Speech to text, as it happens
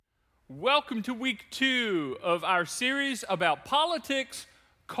Welcome to week 2 of our series about politics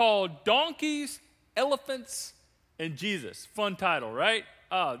called Donkeys, Elephants, and Jesus. Fun title, right?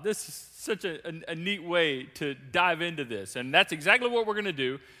 This is such a neat way to dive into this. And that's exactly what we're going to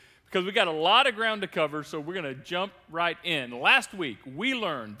do because we got a lot of ground to cover, so we're going to jump right in. Last week, we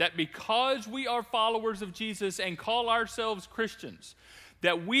learned that because we are followers of Jesus and call ourselves Christians,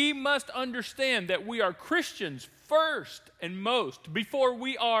 that we must understand that we are Christians first and most before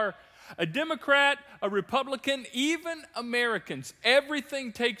we are a Democrat, a Republican, even Americans.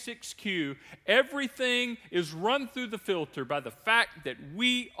 Everything takes its cue. Everything is run through the filter by the fact that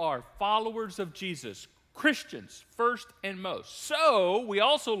we are followers of Jesus, Christians first and most. So we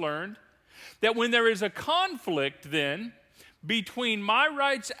also learned that when there is a conflict then between my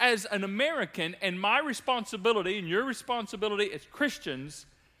rights as an American and my responsibility and your responsibility as Christians,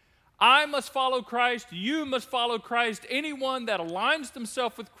 I must follow Christ, you must follow Christ. Anyone that aligns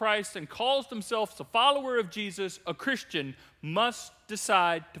themselves with Christ and calls themselves a follower of Jesus, a Christian, must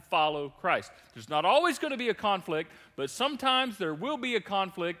decide to follow Christ. There's not always going to be a conflict, but sometimes there will be a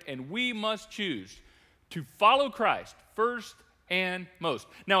conflict, and we must choose to follow Christ first and most.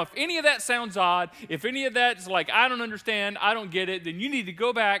 Now, if any of that sounds odd, if any of that's like, I don't understand, I don't get it, then you need to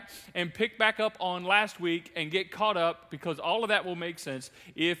go back and pick back up on last week and get caught up, because all of that will make sense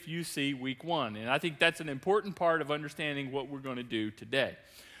if you see week 1. And I think that's an important part of understanding what we're going to do today.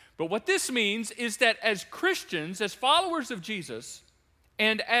 But what this means is that as Christians, as followers of Jesus,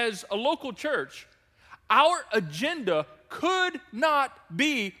 and as a local church, our agenda could not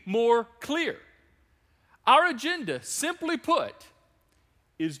be more clear. Our agenda, simply put,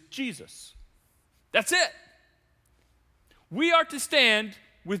 is Jesus. That's it. We are to stand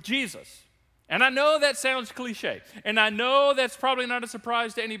with Jesus. And I know that sounds cliche. And I know that's probably not a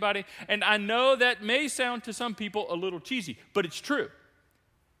surprise to anybody. And I know that may sound to some people a little cheesy, but it's true.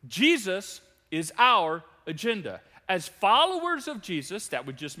 Jesus is our agenda. As followers of Jesus, that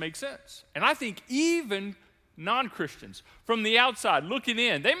would just make sense. And I think even non-Christians from the outside looking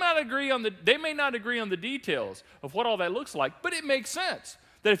in, they may not agree on the details of what all that looks like, but it makes sense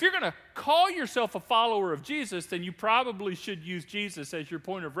that if you're going to call yourself a follower of Jesus, then you probably should use Jesus as your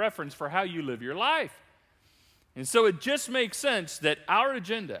point of reference for how you live your life. And so it just makes sense that our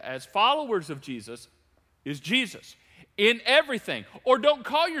agenda as followers of Jesus is Jesus in everything. Or don't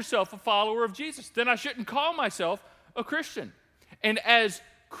call yourself a follower of Jesus, then I shouldn't call myself a Christian. And as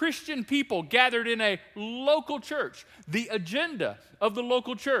Christian people gathered in a local church, the agenda of the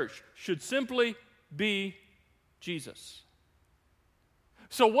local church should simply be Jesus.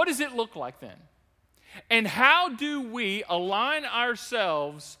 So what does it look like then? And how do we align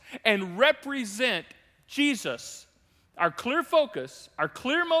ourselves and represent Jesus, our clear focus, our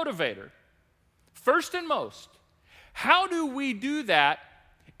clear motivator, first and most? How do we do that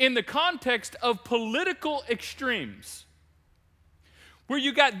in the context of political extremes, where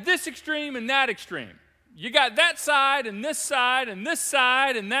you got this extreme and that extreme? You got that side and this side and this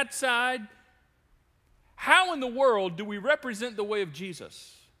side and that side. How in the world do we represent the way of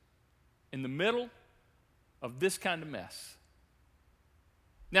Jesus in the middle of this kind of mess?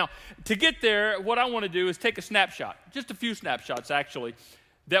 Now, to get there, what I want to do is take a snapshot, just a few snapshots actually,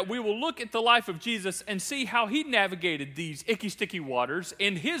 that we will look at the life of Jesus and see how he navigated these icky, sticky waters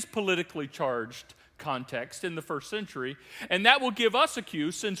in his politically charged context in the first century. And that will give us a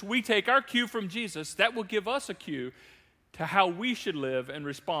cue, since we take our cue from Jesus, that will give us a cue to how we should live and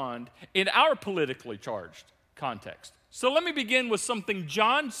respond in our politically charged context. So let me begin with something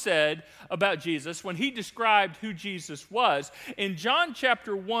John said about Jesus when he described who Jesus was. In John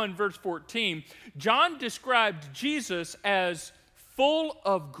chapter 1, verse 14, John described Jesus as full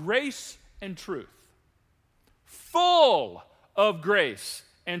of grace and truth. Full of grace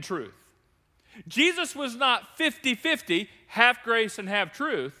and truth. Jesus was not 50-50, half grace and half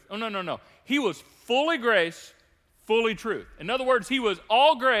truth. Oh, no. He was fully grace, fully truth. In other words, he was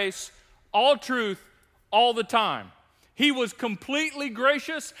all grace, all truth, all the time. He was completely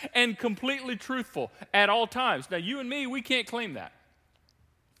gracious and completely truthful at all times. Now, you and me, we can't claim that.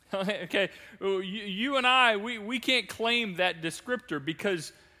 Okay, you and I, we can't claim that descriptor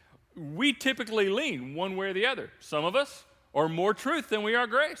because we typically lean one way or the other. Some of us are more truth than we are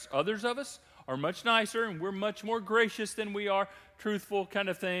grace. Others of us are much nicer and we're much more gracious than we are truthful, kind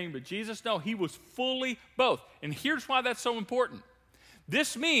of thing. But Jesus, no, he was fully both. And here's why that's so important.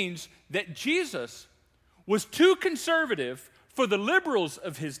 This means that Jesus was too conservative for the liberals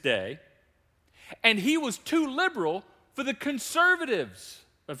of his day, and he was too liberal for the conservatives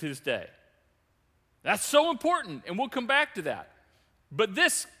of his day. That's so important, and we'll come back to that. But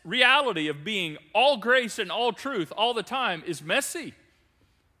this reality of being all grace and all truth all the time is messy.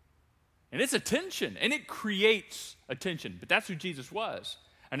 And it's attention, and it creates attention. But that's who Jesus was.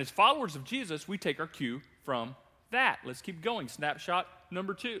 And as followers of Jesus, we take our cue from that. Let's keep going. Snapshot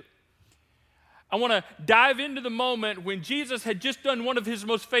number 2. I want to dive into the moment when Jesus had just done one of his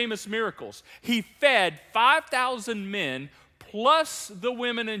most famous miracles. He fed 5,000 men plus the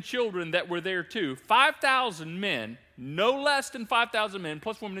women and children that were there too. 5,000 men, no less than 5,000 men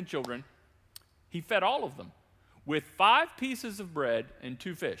plus women and children. He fed all of them with 5 pieces of bread and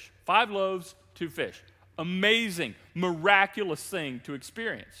 2 fish. 5 loaves, 2 fish. Amazing, miraculous thing to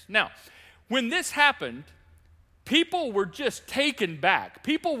experience. Now, when this happened, people were just taken back.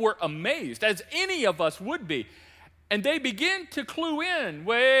 People were amazed, as any of us would be. And they begin to clue in,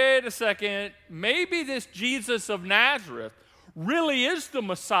 wait a second, maybe this Jesus of Nazareth really is the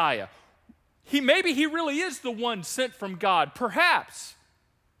Messiah. Maybe he really is the one sent from God. Perhaps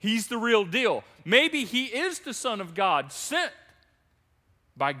he's the real deal. Maybe he is the Son of God, sent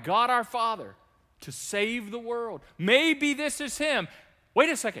by God our Father to save the world. Maybe this is him. Wait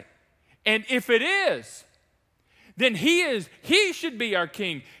a second. And if it is, then he should be our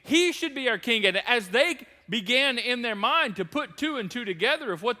king. He should be our king. And as they began in their mind to put 2 and 2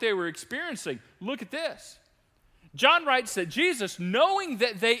 together of what they were experiencing, look at this. John writes that Jesus, knowing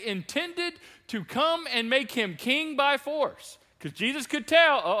that they intended to come and make him king by force, because Jesus could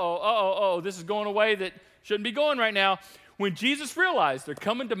tell, this is going a way that shouldn't be going right now. When Jesus realized they're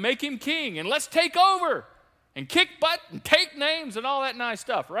coming to make him king, and let's take over and kick butt and take names and all that nice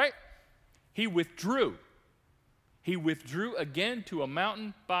stuff, right? He withdrew. He withdrew again to a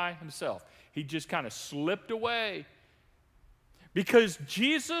mountain by himself. He just kind of slipped away because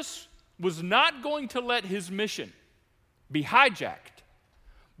Jesus was not going to let his mission be hijacked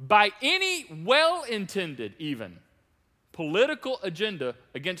by any well-intended, even, political agenda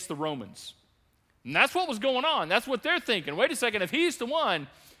against the Romans. And that's what was going on. That's what they're thinking. Wait a second, if he's the one,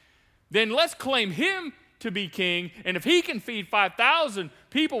 then let's claim him to be king, and if he can feed 5,000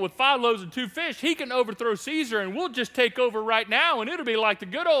 people with 5 loaves and 2 fish, he can overthrow Caesar, and we'll just take over right now, and it'll be like the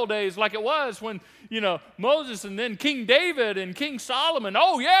good old days, like it was when, Moses and then King David and King Solomon.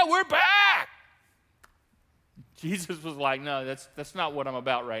 Oh, yeah, we're back. Jesus was like, no, that's not what I'm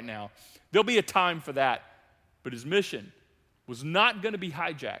about right now. There'll be a time for that, but his mission was not going to be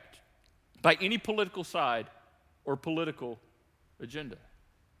hijacked by any political side or political agenda.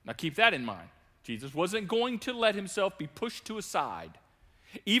 Now keep that in mind. Jesus wasn't going to let himself be pushed to a side,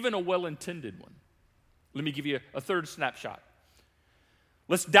 even a well-intended one. Let me give you a third snapshot.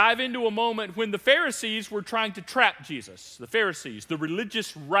 Let's dive into a moment when the Pharisees were trying to trap Jesus. The Pharisees, the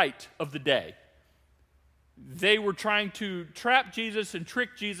religious right of the day. They were trying to trap Jesus and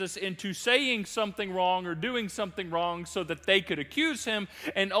trick Jesus into saying something wrong or doing something wrong so that they could accuse him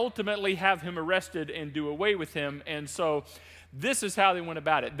and ultimately have him arrested and do away with him. And so this is how they went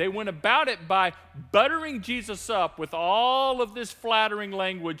about it. They went about it by buttering Jesus up with all of this flattering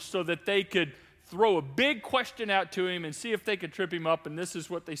language so that they could throw a big question out to him and see if they could trip him up. And this is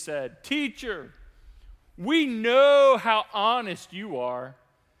what they said. Teacher, we know how honest you are.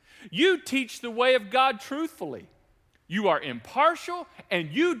 You teach the way of God truthfully. You are impartial and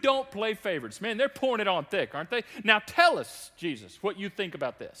you don't play favorites. Man, they're pouring it on thick, aren't they? Now tell us, Jesus, what you think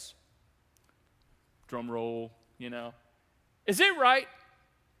about this. Drum roll, Is it right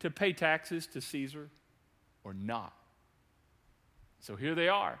to pay taxes to Caesar or not? So here they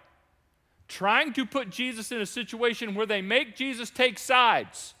are, trying to put Jesus in a situation where they make Jesus take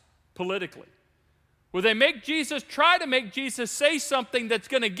sides politically, where they try to make Jesus say something that's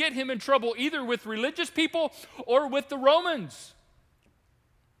going to get him in trouble either with religious people or with the Romans.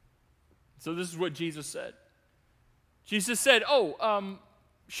 So this is what Jesus said. Jesus said,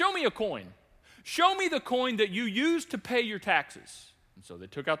 show me a coin. Show me the coin that you use to pay your taxes. And so they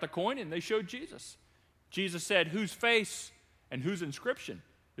took out the coin and they showed Jesus. Jesus said, whose face and whose inscription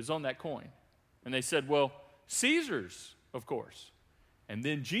is on that coin? And they said, well, Caesar's, of course. And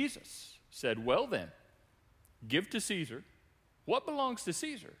then Jesus said, well then, give to Caesar what belongs to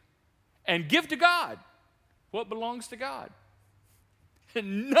Caesar, and give to God what belongs to God.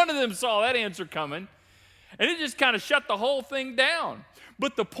 And none of them saw that answer coming, and it just kind of shut the whole thing down.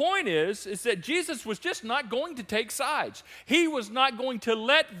 But the point is that Jesus was just not going to take sides. He was not going to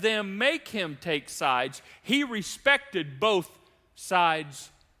let them make him take sides. He respected both sides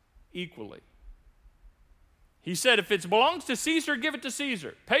equally. He said, if it belongs to Caesar, give it to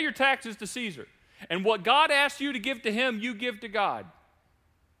Caesar. Pay your taxes to Caesar. And what God asks you to give to him, you give to God.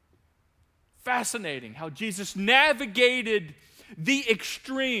 Fascinating how Jesus navigated the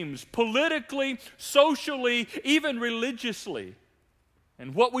extremes, politically, socially, even religiously.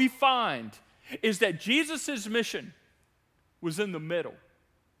 And what we find is that Jesus' mission was in the middle.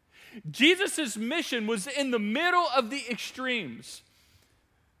 Jesus' mission was in the middle of the extremes.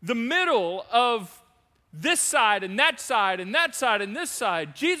 The middle of this side and that side and that side and this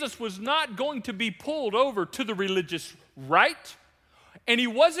side. Jesus was not going to be pulled over to the religious right, and he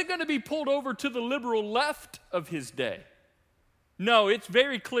wasn't going to be pulled over to the liberal left of his day. No, it's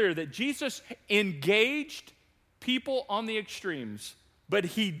very clear that Jesus engaged people on the extremes, but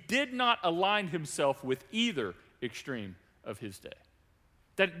he did not align himself with either extreme of his day.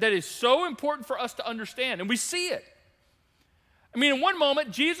 That is so important for us to understand, and we see it. I mean, in one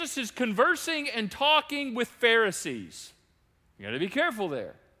moment, Jesus is conversing and talking with Pharisees. You got to be careful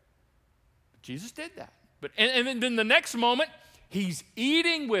there. But Jesus did that. And then the next moment, he's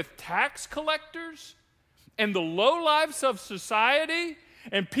eating with tax collectors and the lowlifes of society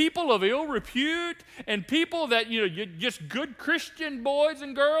and people of ill repute and people that, you just good Christian boys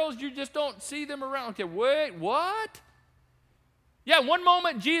and girls, you just don't see them around. Okay, wait, what? Yeah, one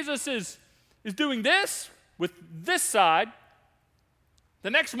moment Jesus is doing this with this side. The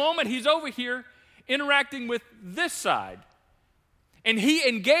next moment he's over here interacting with this side. And he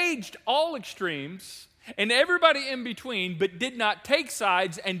engaged all extremes and everybody in between, but did not take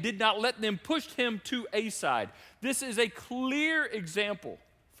sides and did not let them push him to a side. This is a clear example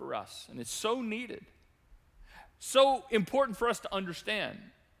for us, and it's so needed. So important for us to understand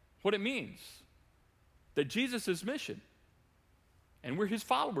what it means that Jesus' mission, and we're his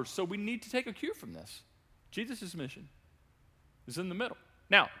followers, so we need to take a cue from this. Jesus' mission is in the middle.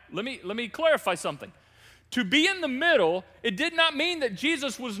 Now, let me clarify something. To be in the middle, it did not mean that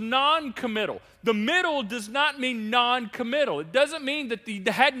Jesus was non-committal. The middle does not mean non-committal. It doesn't mean that he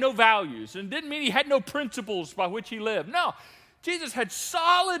had no values. And it didn't mean he had no principles by which he lived. No, Jesus had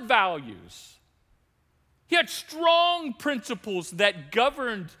solid values. He had strong principles that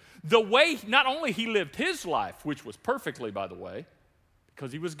governed the way not only he lived his life, which was perfectly, by the way,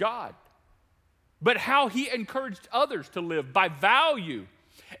 because he was God, but how he encouraged others to live by value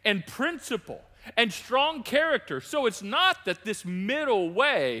and principle and strong character. So it's not that this middle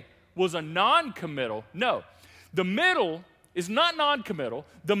way was a non-committal. No, the middle is not non-committal.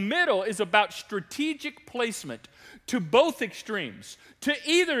 The middle is about strategic placement to both extremes, to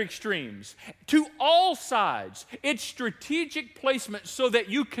either extremes, to all sides. It's strategic placement so that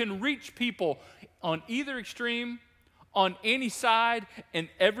you can reach people on either extreme, on any side, and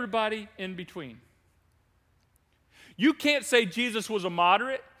everybody in between. You can't say Jesus was a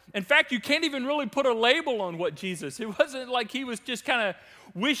moderate. In fact, you can't even really put a label on what Jesus. It wasn't like he was just kind of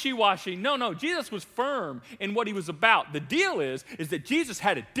wishy-washy. No, Jesus was firm in what he was about. The deal is that Jesus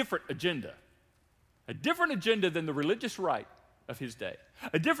had a different agenda than the religious right of his day,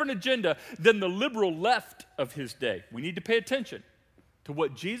 a different agenda than the liberal left of his day. We need to pay attention to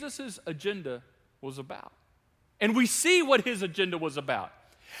what Jesus' agenda was about. And we see what his agenda was about.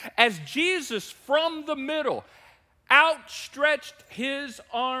 As Jesus from the middle outstretched his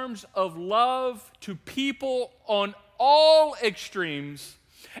arms of love to people on all extremes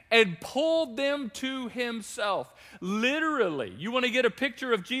and pulled them to himself. Literally, you want to get a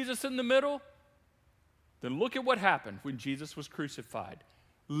picture of Jesus in the middle? Then look at what happened when Jesus was crucified.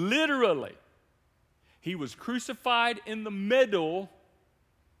 Literally, he was crucified in the middle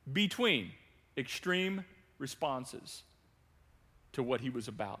between extreme responses to what he was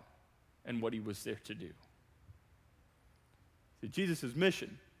about and what he was there to do. Jesus'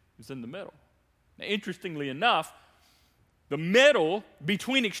 mission is in the middle. Now, interestingly enough, the middle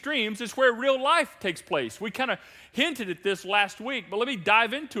between extremes is where real life takes place. We kind of hinted at this last week, but let me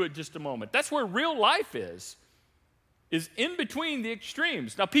dive into it just a moment. That's where real life is in between the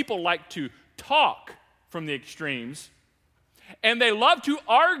extremes. Now, people like to talk from the extremes, and they love to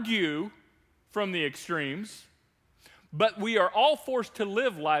argue from the extremes, but we are all forced to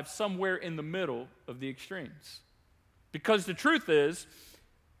live life somewhere in the middle of the extremes. Because the truth is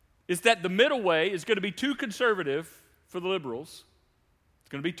that the middle way is going to be too conservative for the liberals. It's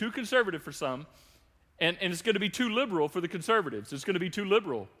going to be too conservative for some. And it's going to be too liberal for the conservatives. It's going to be too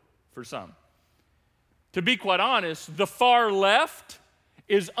liberal for some. To be quite honest, the far left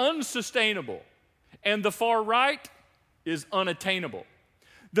is unsustainable. And the far right is unattainable.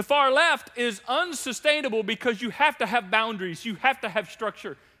 The far left is unsustainable because you have to have boundaries. You have to have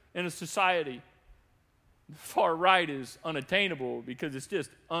structure in a society. The far right is unattainable because it's just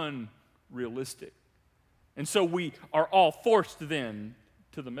unrealistic. And so we are all forced then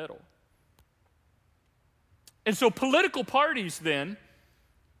to the middle. And so political parties then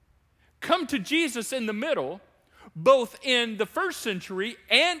come to Jesus in the middle, both in the first century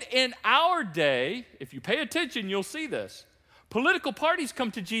and in our day. If you pay attention, you'll see this. Political parties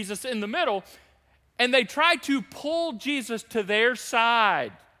come to Jesus in the middle, and they try to pull Jesus to their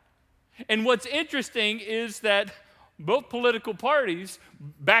side. And what's interesting is that both political parties,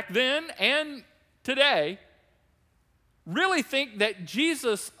 back then and today, really think that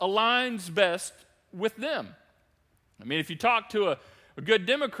Jesus aligns best with them. I mean, if you talk to a good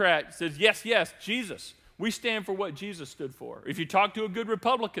Democrat, it says, yes, yes, Jesus. We stand for what Jesus stood for. If you talk to a good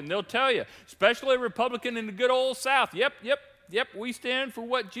Republican, they'll tell you, especially a Republican in the good old South, yep, we stand for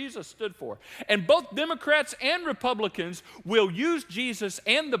what Jesus stood for. And both Democrats and Republicans will use Jesus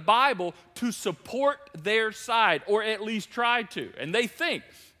and the Bible to support their side, or at least try to. And they think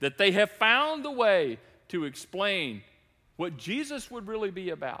that they have found the way to explain what Jesus would really be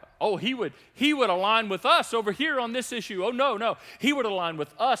about. Oh, he would align with us over here on this issue. Oh, no, he would align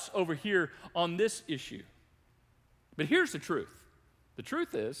with us over here on this issue. But here's the truth. The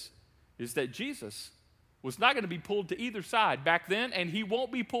truth is that Jesus was not going to be pulled to either side back then, and he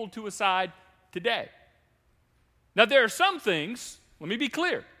won't be pulled to a side today. Now, there are some things, let me be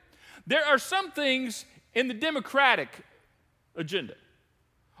clear, there are some things in the Democratic agenda,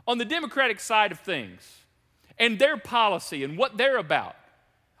 on the Democratic side of things, and their policy and what they're about,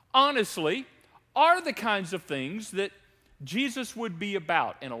 honestly, are the kinds of things that Jesus would be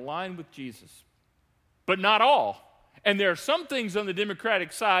about and align with Jesus. But not all. And there are some things on the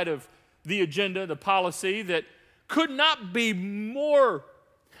Democratic side of the agenda, the policy, that could not be more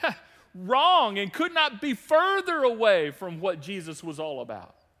wrong and could not be further away from what Jesus was all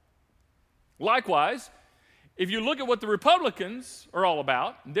about. Likewise, if you look at what the Republicans are all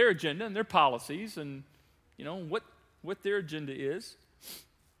about, their agenda and their policies, and you know what their agenda is,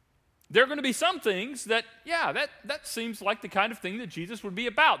 there are going to be some things that, that seems like the kind of thing that Jesus would be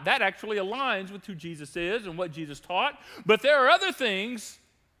about. That actually aligns with who Jesus is and what Jesus taught. But there are other things,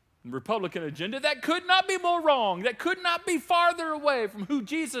 the Republican agenda, that could not be more wrong, that could not be farther away from who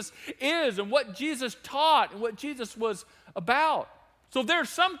Jesus is and what Jesus taught and what Jesus was about. So there are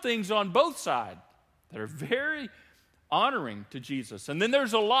some things on both sides that are very honoring to Jesus. And then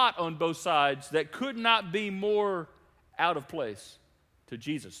there's a lot on both sides that could not be more out of place to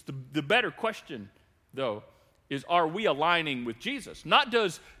Jesus. The better question, though, is, are we aligning with Jesus? Not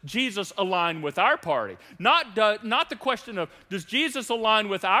does Jesus align with our party. Not the question of, does Jesus align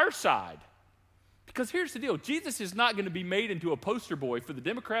with our side? Because here's the deal. Jesus is not going to be made into a poster boy for the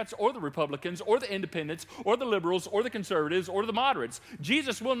Democrats or the Republicans or the independents or the liberals or the conservatives or the moderates.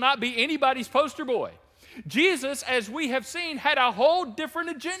 Jesus will not be anybody's poster boy. Jesus, as we have seen, had a whole different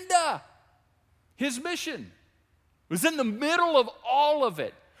agenda. His mission was in the middle of all of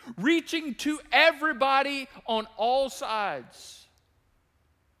it, reaching to everybody on all sides.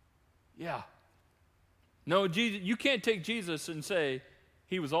 Yeah. No, Jesus, you can't take Jesus and say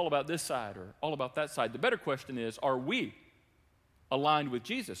he was all about this side or all about that side. The better question is, are we aligned with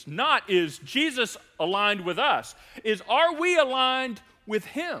Jesus? Not is Jesus aligned with us, is are we aligned with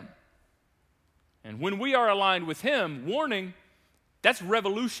him? And when we are aligned with him, warning, that's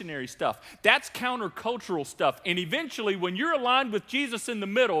revolutionary stuff. That's countercultural stuff. And eventually, when you're aligned with Jesus in the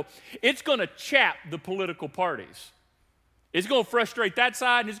middle, it's going to chap the political parties. It's going to frustrate that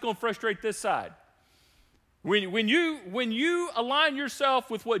side, and it's going to frustrate this side. When you align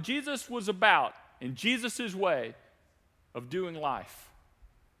yourself with what Jesus was about and Jesus' way of doing life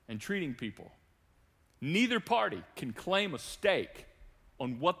and treating people, neither party can claim a stake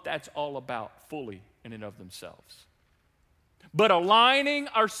on what that's all about fully in and of themselves. But aligning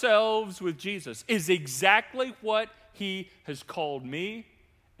ourselves with Jesus is exactly what he has called me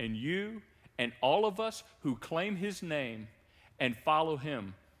and you and all of us who claim his name and follow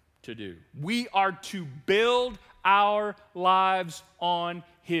him to do. We are to build our lives on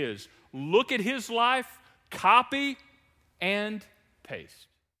his. Look at his life, copy and paste.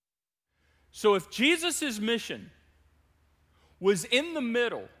 So if Jesus' mission was in the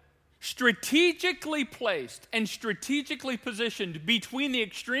middle, strategically placed and strategically positioned between the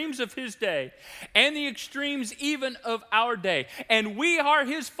extremes of his day and the extremes even of our day, and we are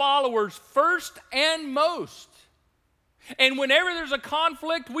his followers first and most, and whenever there's a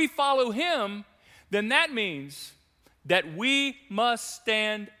conflict, we follow him, then that means that we must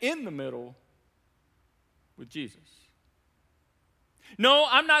stand in the middle with Jesus. No,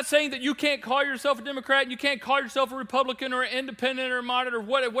 I'm not saying that you can't call yourself a Democrat and you can't call yourself a Republican or an independent or a moderate or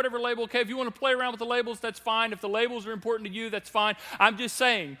whatever label. Okay, if you want to play around with the labels, that's fine. If the labels are important to you, that's fine. I'm just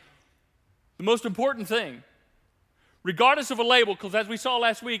saying the most important thing, regardless of a label, because as we saw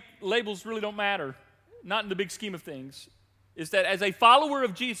last week, labels really don't matter, not in the big scheme of things, is that as a follower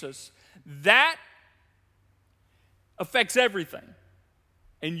of Jesus, that affects everything.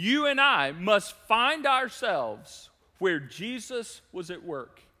 And you and I must find ourselves where Jesus was at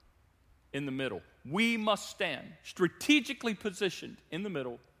work, in the middle. We must stand strategically positioned in the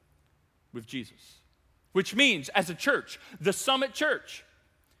middle with Jesus. Which means, as a church, the Summit Church,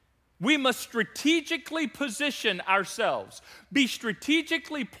 we must strategically position ourselves, be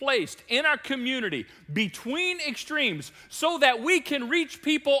strategically placed in our community between extremes so that we can reach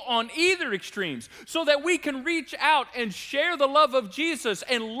people on either extremes, so that we can reach out and share the love of Jesus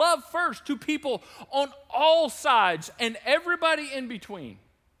and love first to people on all sides and everybody in between.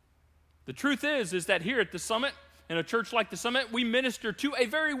 The truth is that here at the Summit, in a church like the Summit, we minister to a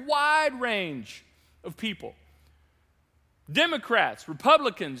very wide range of people. Democrats,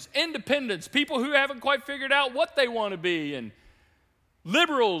 Republicans, independents, people who haven't quite figured out what they want to be, and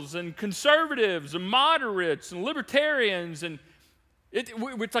liberals and conservatives and moderates and libertarians, and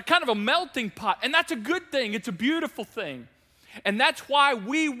it's a kind of a melting pot, and that's a good thing. It's a beautiful thing. And that's why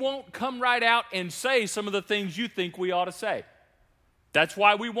we won't come right out and say some of the things you think we ought to say. That's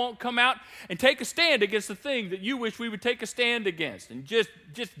why we won't come out and take a stand against the thing that you wish we would take a stand against, and just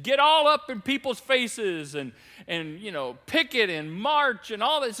get all up in people's faces and picket and march and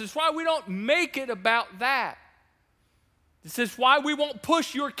all this. This is why we don't make it about that. This is why we won't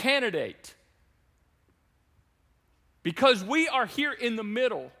push your candidate. Because we are here in the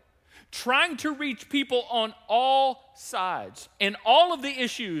middle, trying to reach people on all sides and all of the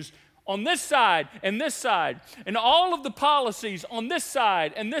issues on this side, and all of the policies on this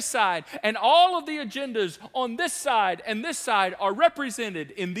side, and all of the agendas on this side and this side are represented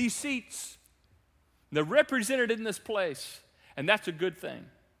in these seats. They're represented in this place, and that's a good thing.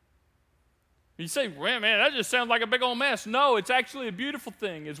 You say, well, man, that just sounds like a big old mess. No, it's actually a beautiful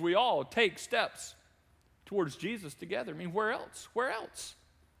thing as we all take steps towards Jesus together. I mean, where else? Where else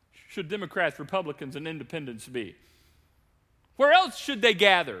should Democrats, Republicans, and independents be? Where else should they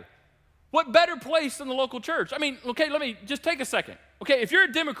gather? What better place than the local church? I mean, okay, let me just take a second. Okay, if you're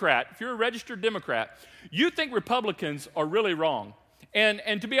a Democrat, if you're a registered Democrat, you think Republicans are really wrong.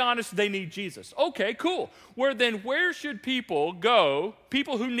 And to be honest, they need Jesus. Okay, cool. Where should people go,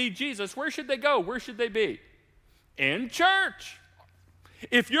 people who need Jesus, where should they go? Where should they be? In church.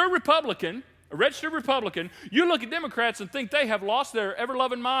 If you're a Republican, a registered Republican, you look at Democrats and think they have lost their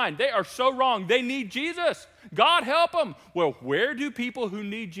ever-loving mind. They are so wrong. They need Jesus. God help them. Well, where do people who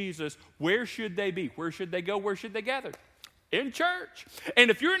need Jesus, where should they be? Where should they go? Where should they gather? In church.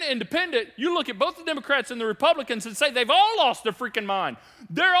 And if you're an independent, you look at both the Democrats and the Republicans and say they've all lost their freaking mind.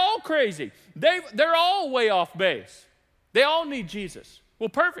 They're all crazy. They're all way off base. They all need Jesus. Well,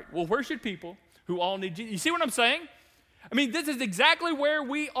 perfect. Well, where should people who all need Jesus? You see what I'm saying? I mean, this is exactly where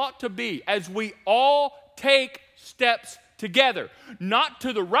we ought to be as we all take steps together. Not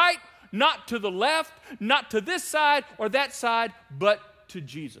to the right, not to the left, not to this side or that side, but to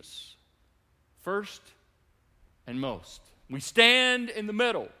Jesus. First and most. We stand in the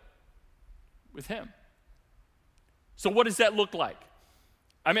middle with him. So what does that look like?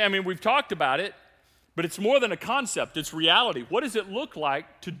 I mean, we've talked about it, but it's more than a concept. It's reality. What does it look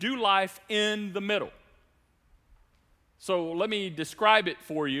like to do life in the middle? So let me describe it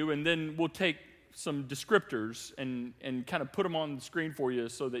for you, and then we'll take some descriptors and kind of put them on the screen for you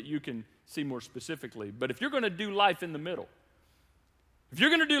so that you can see more specifically. But if you're going to do life in the middle, if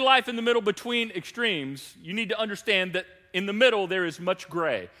you're going to do life in the middle between extremes, you need to understand that in the middle there is much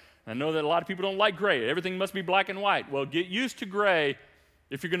gray. I know that a lot of people don't like gray. Everything must be black and white. Well, get used to gray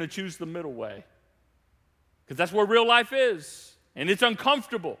if you're going to choose the middle way, because that's where real life is, and it's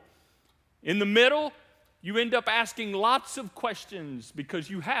uncomfortable. In the middle, you end up asking lots of questions because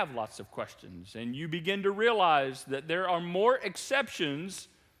you have lots of questions, and you begin to realize that there are more exceptions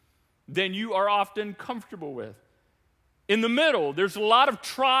than you are often comfortable with. In the middle, there's a lot of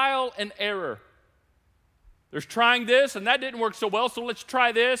trial and error. There's trying this, and that didn't work so well, so let's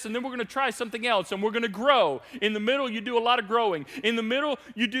try this, and then we're going to try something else, and we're going to grow. In the middle, you do a lot of growing. In the middle,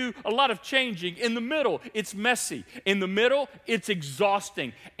 you do a lot of changing. In the middle, it's messy. In the middle, it's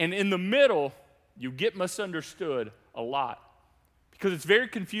exhausting. And in the middle, you get misunderstood a lot because it's very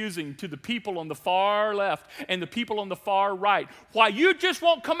confusing to the people on the far left and the people on the far right. Why you just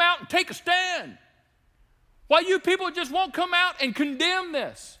won't come out and take a stand? Why you people just won't come out and condemn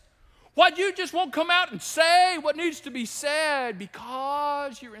this? Why you just won't come out and say what needs to be said?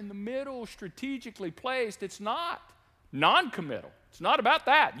 Because you're in the middle, strategically placed. It's not non-committal. It's not about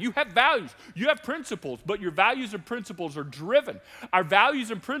that. You have values. You have principles, but your values and principles are driven. Our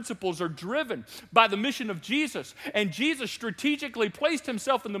values and principles are driven by the mission of Jesus. And Jesus strategically placed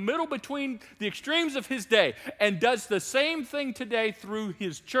himself in the middle between the extremes of his day and does the same thing today through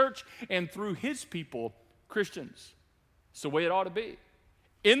his church and through his people, Christians. It's the way it ought to be.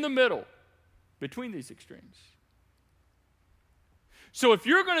 In the middle between these extremes. So if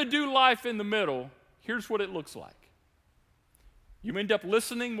you're going to do life in the middle, here's what it looks like. You end up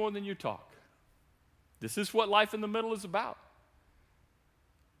listening more than you talk. This is what life in the middle is about.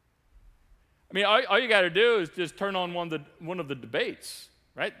 I mean, all you got to do is just turn on one of the debates,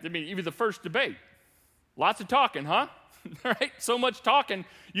 right? I mean, even the first debate. Lots of talking, huh? Right? So much talking,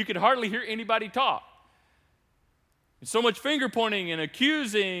 you could hardly hear anybody talk. And so much finger pointing and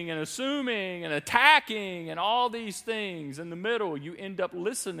accusing and assuming and attacking and all these things. In the middle, you end up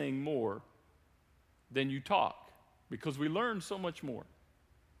listening more than you talk because we learn so much more.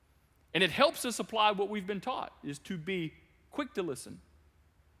 And it helps us apply what we've been taught, is to be quick to listen,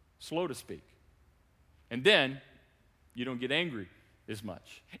 slow to speak. And then you don't get angry as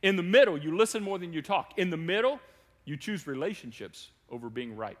much. In the middle, you listen more than you talk. In the middle, you choose relationships over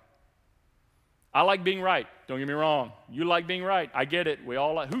being right. I like being right. Don't get me wrong. You like being right. I get it. We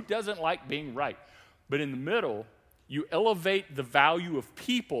all like. Who doesn't like being right? But in the middle, you elevate the value of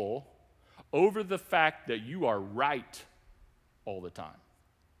people over the fact that you are right all the time.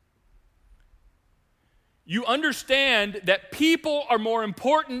 You understand that people are more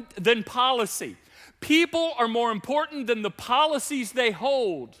important than policy. People are more important than the policies they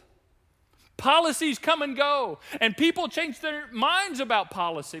hold. Policies come and go, and people change their minds about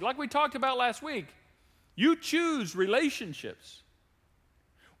policy, like we talked about last week. You choose relationships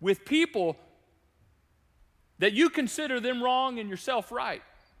with people that you consider them wrong and yourself right.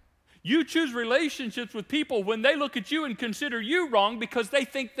 You choose relationships with people when they look at you and consider you wrong because they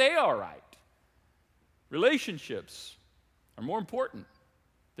think they are right. Relationships are more important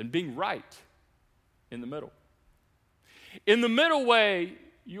than being right in the middle. In the middle way,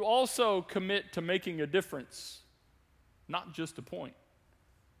 you also commit to making a difference, not just a point.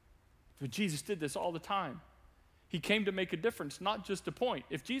 But Jesus did this all the time. He came to make a difference, not just a point.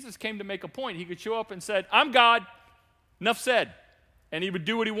 If Jesus came to make a point, he could show up and said, I'm God, enough said. And he would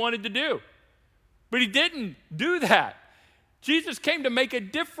do what he wanted to do. But he didn't do that. Jesus came to make a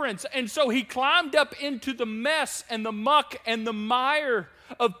difference, and so he climbed up into the mess and the muck and the mire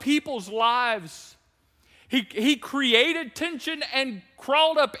of people's lives. He created tension and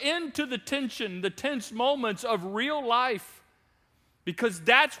crawled up into the tension, the tense moments of real life, because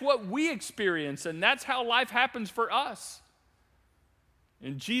that's what we experience, and that's how life happens for us.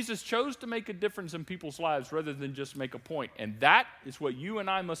 And Jesus chose to make a difference in people's lives rather than just make a point, and that is what you and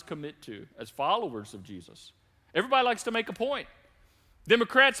I must commit to as followers of Jesus. Everybody likes to make a point.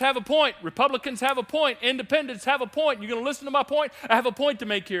 Democrats have a point. Republicans have a point. Independents have a point. You're going to listen to my point? I have a point to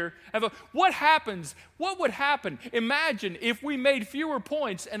make here. What happens? What would happen? Imagine if we made fewer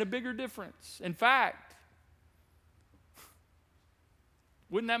points and a bigger difference. In fact,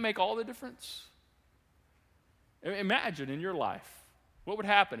 wouldn't that make all the difference? Imagine in your life, what would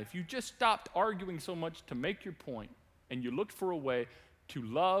happen if you just stopped arguing so much to make your point and you looked for a way to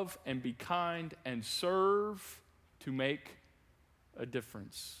love and be kind and serve to make a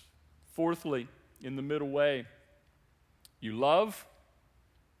difference. Fourthly, in the middle way, you love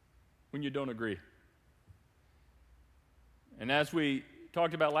when you don't agree. And as we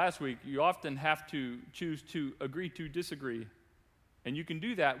talked about last week, you often have to choose to agree to disagree. And you can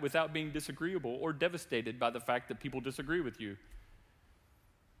do that without being disagreeable or devastated by the fact that people disagree with you.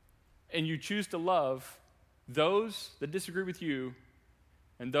 And you choose to love those that disagree with you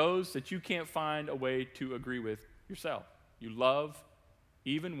and those that you can't find a way to agree with yourself. You love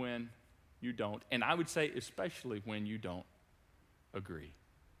even when you don't. And I would say especially when you don't agree.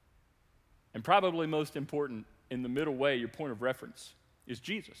 And probably most important, in the middle way, your point of reference is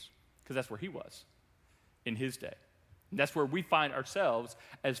Jesus, because that's where he was in his day. And that's where we find ourselves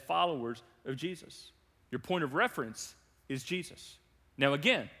as followers of Jesus. Your point of reference is Jesus. Now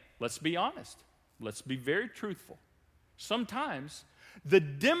again, let's be honest. Let's be very truthful. Sometimes the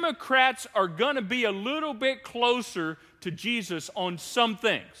Democrats are going to be a little bit closer to Jesus on some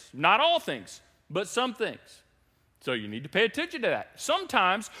things. Not all things, but some things. So you need to pay attention to that.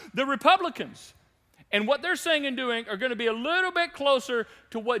 Sometimes the Republicans and what they're saying and doing are going to be a little bit closer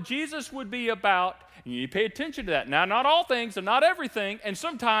to what Jesus would be about. And you need to pay attention to that. Now, not all things and not everything, and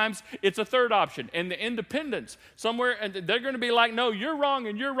sometimes it's a third option. And the independents, somewhere, and they're going to be like, no, you're wrong,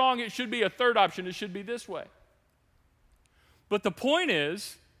 it should be a third option. It should be this way. But the point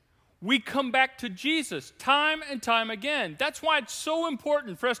is, we come back to Jesus time and time again. That's why it's so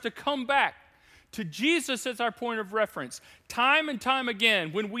important for us to come back to Jesus as our point of reference. Time and time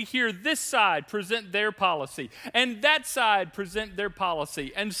again, when we hear this side present their policy, and that side present their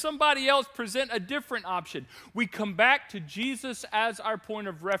policy, and somebody else present a different option, we come back to Jesus as our point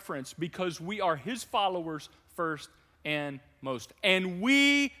of reference because we are his followers first and most. And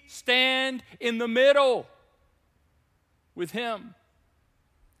we stand in the middle with him.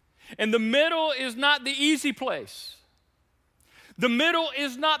 And the middle is not the easy place. The middle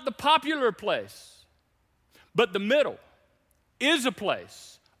is not the popular place, but the middle is a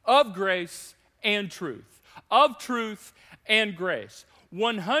place of grace and truth, of truth and grace.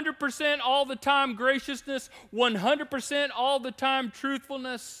 100% all the time graciousness, 100% all the time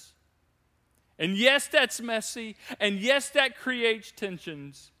truthfulness. And yes, that's messy, and yes, that creates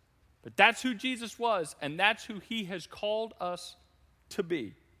tensions, but that's who Jesus was, and that's who he has called us to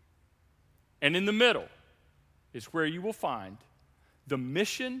be. And in the middle is where you will find the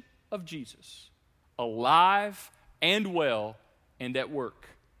mission of Jesus, alive and well and at work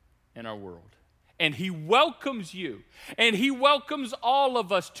in our world. And he welcomes you, and he welcomes all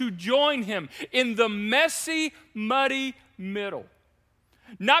of us to join him in the messy, muddy middle.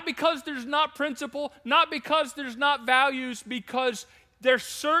 Not because there's not principle, not because there's not values, because there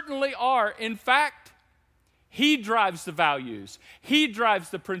certainly are. In fact, he drives the values. He drives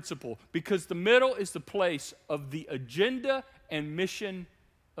the principle, because the middle is the place of the agenda and mission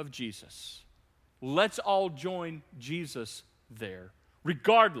of Jesus. Let's all join Jesus there,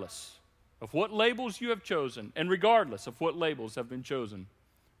 regardless of what labels you have chosen, and regardless of what labels have been chosen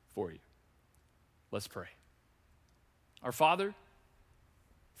for you. Let's pray. Our Father,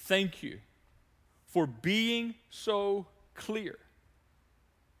 thank you for being so clear.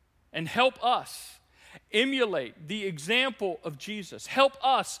 And help us emulate the example of Jesus. Help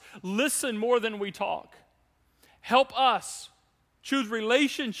us listen more than we talk. Help us choose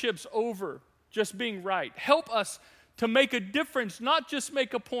relationships over just being right. Help us to make a difference, not just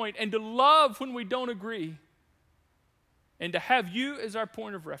make a point, and to love when we don't agree, and to have you as our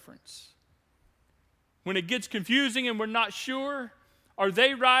point of reference. When it gets confusing and we're not sure, are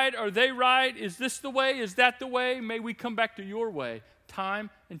they right? Are they right? Is this the way? Is that the way? May we come back to your way time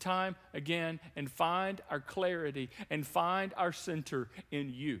and time again and find our clarity and find our center in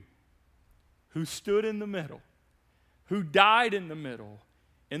you, who stood in the middle, who died in the middle,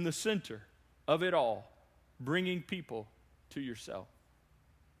 in the center of it all, bringing people to yourself.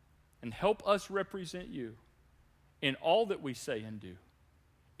 And help us represent you in all that we say and do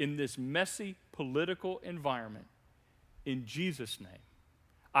in this messy political environment. In Jesus' name.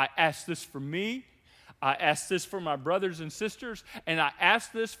 I ask this for me. I ask this for my brothers and sisters. And I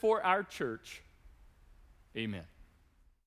ask this for our church. Amen.